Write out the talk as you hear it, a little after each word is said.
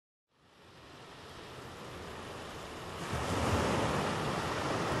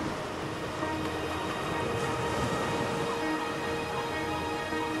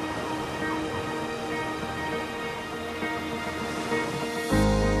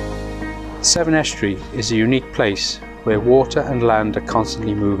Severn Estuary is a unique place where water and land are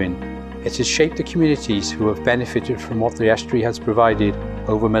constantly moving. It has shaped the communities who have benefited from what the estuary has provided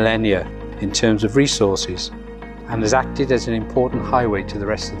over millennia in terms of resources, and has acted as an important highway to the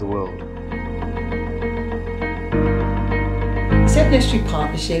rest of the world. The Severn Estuary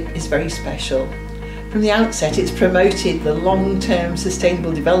Partnership is very special. From the outset, it's promoted the long-term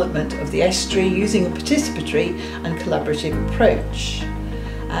sustainable development of the estuary using a participatory and collaborative approach.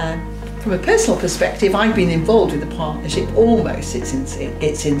 From a personal perspective, I've been involved with the partnership almost since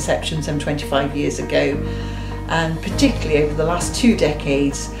its inception some 25 years ago, and particularly over the last 2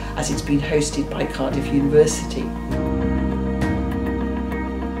 decades as it's been hosted by Cardiff University.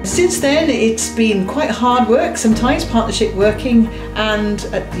 Since then, it's been quite hard work sometimes, partnership working, and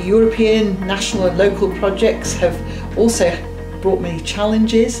the European, national and local projects have also brought many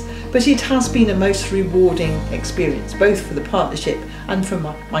challenges, but it has been a most rewarding experience, both for the partnership and for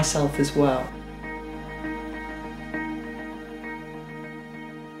myself as well.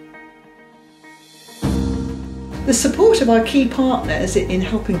 The support of our key partners in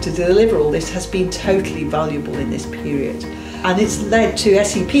helping to deliver all this has been totally valuable in this period, and it's led to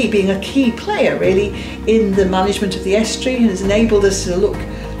SEP being a key player really in the management of the estuary, and has enabled us to look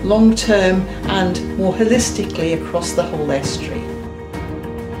long-term and more holistically across the whole estuary.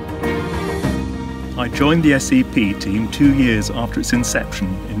 I joined the SEP team 2 years after its inception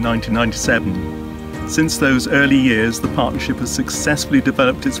in 1997. Since those early years, the partnership has successfully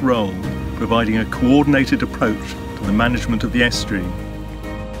developed its role, providing a coordinated approach to the management of the estuary.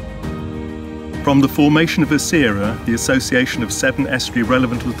 From the formation of ASERA, the Association of Severn Estuary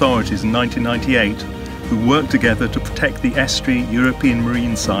Relevant Authorities in 1998, who worked together to protect the estuary European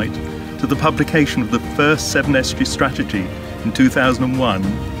marine site, to the publication of the first Severn Estuary Strategy in 2001,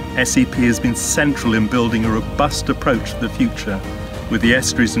 SEP has been central in building a robust approach to the future, with the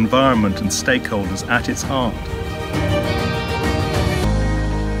estuary's environment and stakeholders at its heart.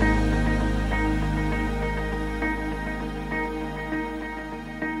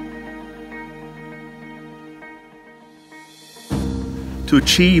 To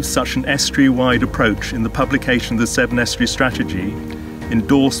achieve such an estuary-wide approach in the publication of the Severn Estuary Strategy,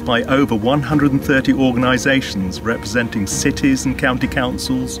 endorsed by over 130 organisations representing cities and county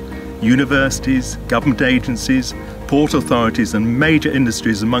councils, universities, government agencies, port authorities and major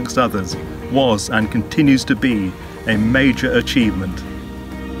industries amongst others, was and continues to be a major achievement.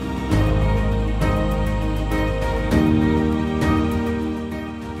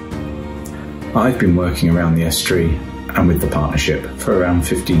 I've been working around the estuary and with the partnership for around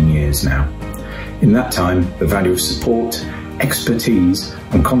 15 years now. In that time, the value of support, expertise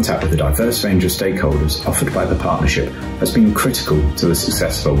and contact with the diverse range of stakeholders offered by the partnership has been critical to the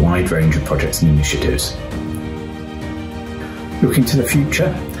success of a wide range of projects and initiatives. Looking to the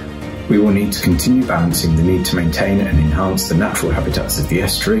future, we will need to continue balancing the need to maintain and enhance the natural habitats of the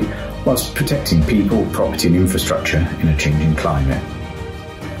estuary whilst protecting people, property and infrastructure in a changing climate.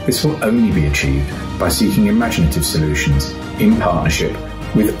 This will only be achieved by seeking imaginative solutions in partnership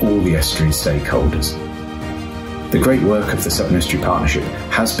with all the estuary stakeholders. The great work of the Severn Estuary Partnership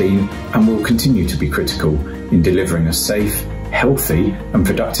has been and will continue to be critical in delivering a safe, healthy and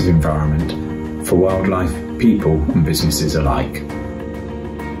productive environment for wildlife, people and businesses alike.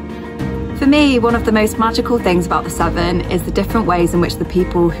 For me, one of the most magical things about the Severn is the different ways in which the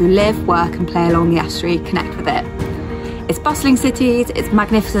people who live, work and play along the estuary connect with it. Its bustling cities, its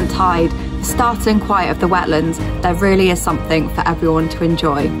magnificent tide, the start and quiet of the wetlands, there really is something for everyone to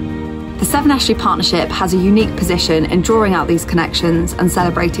enjoy. The Severn Estuary Partnership has a unique position in drawing out these connections and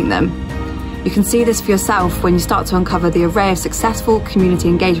celebrating them. You can see this for yourself when you start to uncover the array of successful community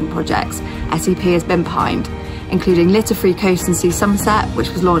engagement projects SEP has been behind, including Litter-Free Coast and Sea Somerset, which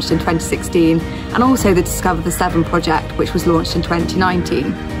was launched in 2016, and also the Discover the Severn project, which was launched in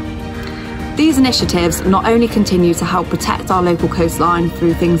 2019. These initiatives not only continue to help protect our local coastline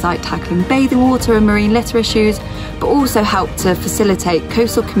through things like tackling bathing water and marine litter issues, but also help to facilitate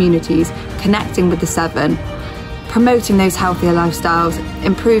coastal communities connecting with the Severn, promoting those healthier lifestyles,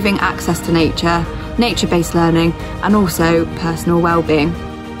 improving access to nature, nature-based learning, and also personal well-being.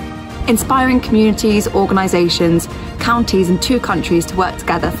 Inspiring communities, organisations, counties and 2 countries to work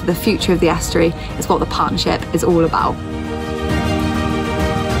together for the future of the estuary is what the partnership is all about.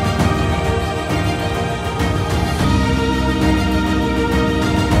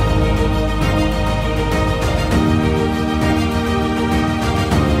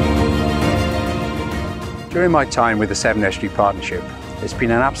 During my time with the Severn Estuary Partnership, it's been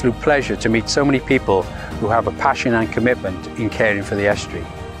an absolute pleasure to meet so many people who have a passion and commitment in caring for the estuary.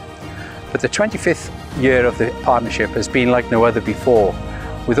 But the 25th year of the partnership has been like no other before,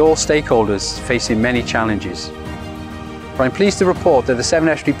 with all stakeholders facing many challenges. But I'm pleased to report that the Severn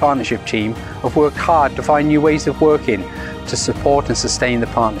Estuary Partnership team have worked hard to find new ways of working to support and sustain the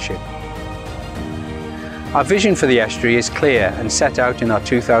partnership. Our vision for the estuary is clear and set out in our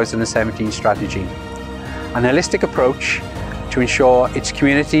 2017 strategy. An holistic approach to ensure its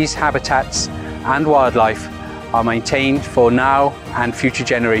communities, habitats and wildlife are maintained for now and future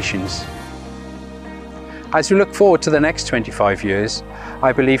generations. As we look forward to the next 25 years,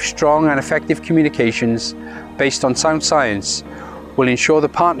 I believe strong and effective communications based on sound science will ensure the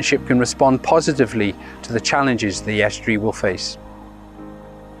partnership can respond positively to the challenges the estuary will face.